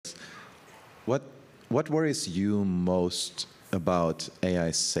what worries you most about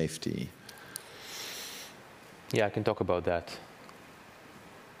AI safety? Yeah, I can talk about that.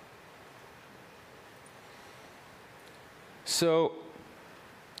 So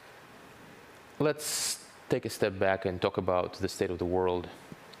let's take a step back and talk about the state of the world.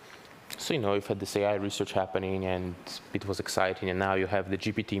 So, you've had this AI research happening, and it was exciting, and now you have the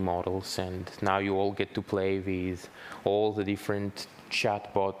GPT models, and now you all get to play with all the different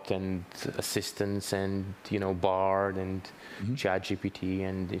chatbot and assistants and, Bard and ChatGPT,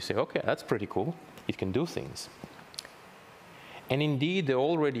 and you say, okay, that's pretty cool. It can do things. And indeed, there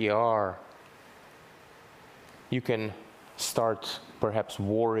already are. You can start perhaps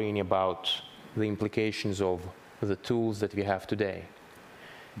worrying about the implications of the tools that we have today.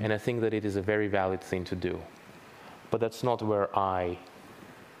 And I think that it is a very valid thing to do. But that's not where I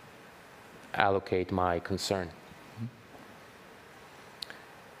allocate my concern.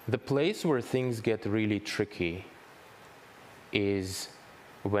 The place where things get really tricky is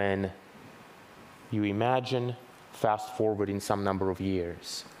when you imagine fast forward in some number of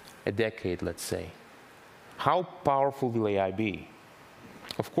years, a decade, let's say. How powerful will AI be?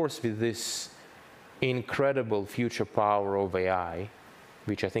 Of course, with this incredible future power of AI,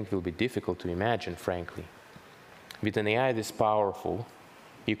 which I think will be difficult to imagine, frankly. With an AI this powerful,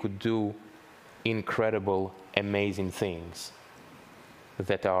 you could do incredible, amazing things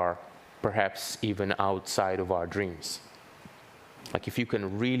that are perhaps even outside of our dreams. Like if you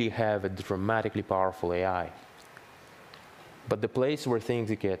can really have a dramatically powerful AI. But the place where things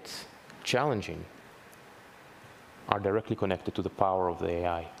get challenging are directly connected to the power of the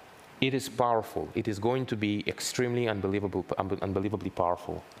AI. It is powerful. It is going to be extremely unbelievably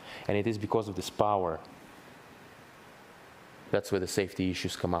powerful. And it is because of this power. That's where the safety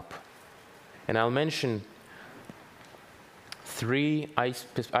issues come up. And I'll mention three,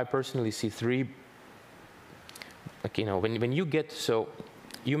 I personally see three, like, when you get, so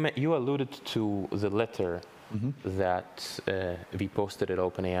you alluded to the letter that we posted at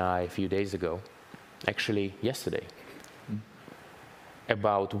OpenAI a few days ago, actually yesterday.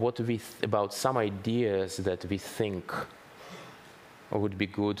 About some ideas that we think would be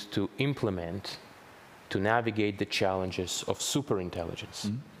good to implement to navigate the challenges of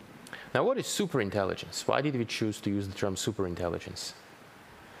superintelligence. Now, what is superintelligence? Why did we choose to use the term superintelligence?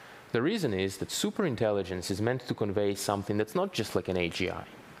 The reason is that superintelligence is meant to convey something that's not just like an AGI.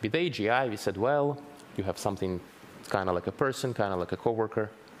 With AGI, we said, well, you have something kind of like a person, kind of like a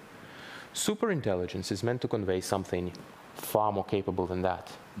coworker. Superintelligence is meant to convey something far more capable than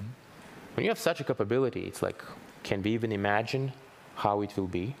that. When you have such a capability, it's like, can we even imagine how it will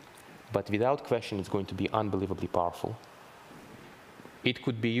be? But without question, it's going to be unbelievably powerful. It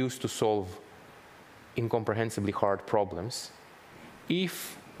could be used to solve incomprehensibly hard problems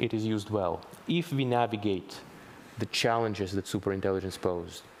if it is used well. If we navigate the challenges that superintelligence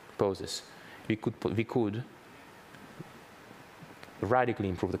poses, we could radically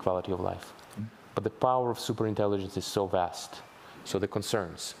improve the quality of life. But the power of superintelligence is so vast. So the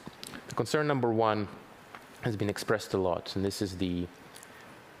concerns. The concern number one has been expressed a lot, and this is the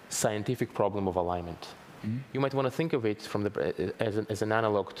scientific problem of alignment. You might want to think of it from as an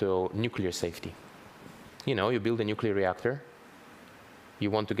analog to nuclear safety. You build a nuclear reactor, you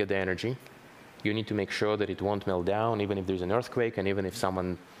want to get the energy, you need to make sure that it won't melt down, even if there's an earthquake, and even if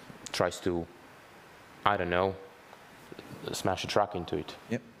someone tries to, I don't know, smash a truck into it.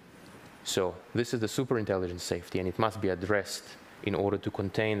 Yep. So this is the superintelligence safety, and it must be addressed in order to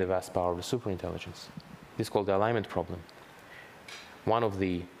contain the vast power of the superintelligence. This is called the alignment problem. One of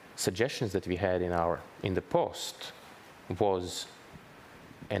the suggestions that we had in the post was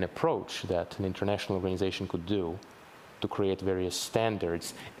an approach that an international organization could do to create various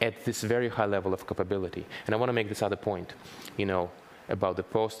standards at this very high level of capability. And I want to make this other point, about the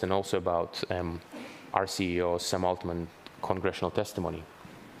post and also about our CEO, Sam Altman, congressional testimony,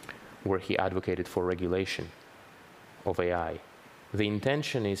 where he advocated for regulation of AI. The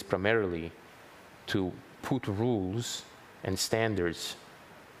intention is primarily to put rules and standards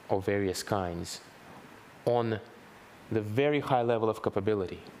of various kinds on the very high level of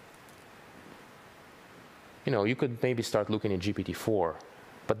capability. You could maybe start looking at GPT-4,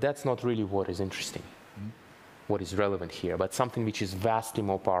 but that's not really what is interesting, what is relevant here, but something which is vastly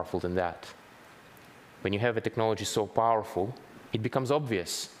more powerful than that. When you have a technology so powerful, it becomes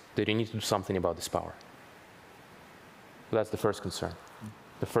obvious that you need to do something about this power. So that's the first concern,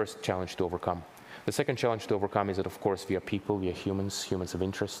 the first challenge to overcome. The second challenge to overcome is that, of course, we are people, we are humans of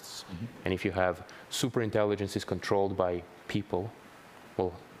interests. And if you have superintelligence is controlled by people,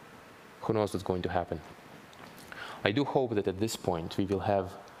 well, who knows what's going to happen. I do hope that at this point we will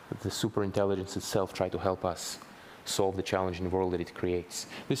have the superintelligence itself try to help us solve the challenging world that it creates.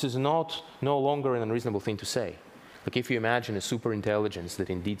 This is no longer an unreasonable thing to say. Like if you imagine a superintelligence that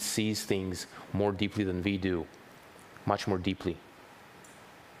indeed sees things more deeply than we do, much more deeply,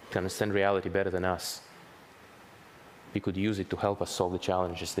 can understand reality better than us, we could use it to help us solve the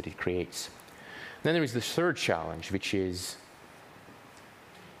challenges that it creates. Then there is the third challenge, which is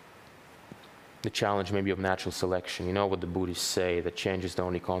the challenge maybe of natural selection. You know what the Buddhists say, that change is the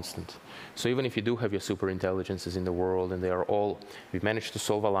only constant. So even if you do have your superintelligences in the world, and they are all, we've managed to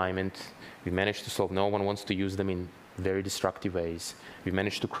solve alignment, we've managed to solve, no one wants to use them in very destructive ways, we've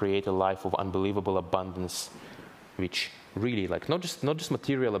managed to create a life of unbelievable abundance, which really, like, not just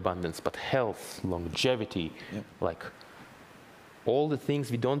material abundance, but health, longevity, like all the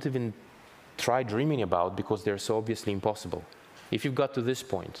things we don't even try dreaming about because they're so obviously impossible. If you've got to this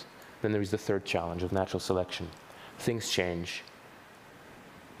point, then there is the third challenge of natural selection. Things change.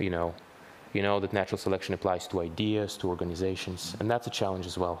 You know that natural selection applies to ideas, to organizations, and that's a challenge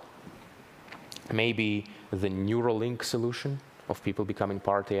as well. Maybe the Neuralink solution of people becoming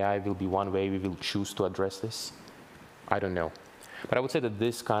part AI will be one way we will choose to address this. I don't know. But I would say that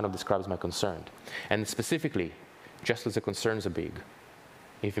this kind of describes my concern. And specifically, just as the concerns are big,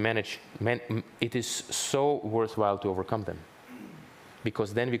 if you manage, it is so worthwhile to overcome them.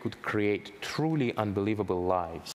 Because then we could create truly unbelievable lives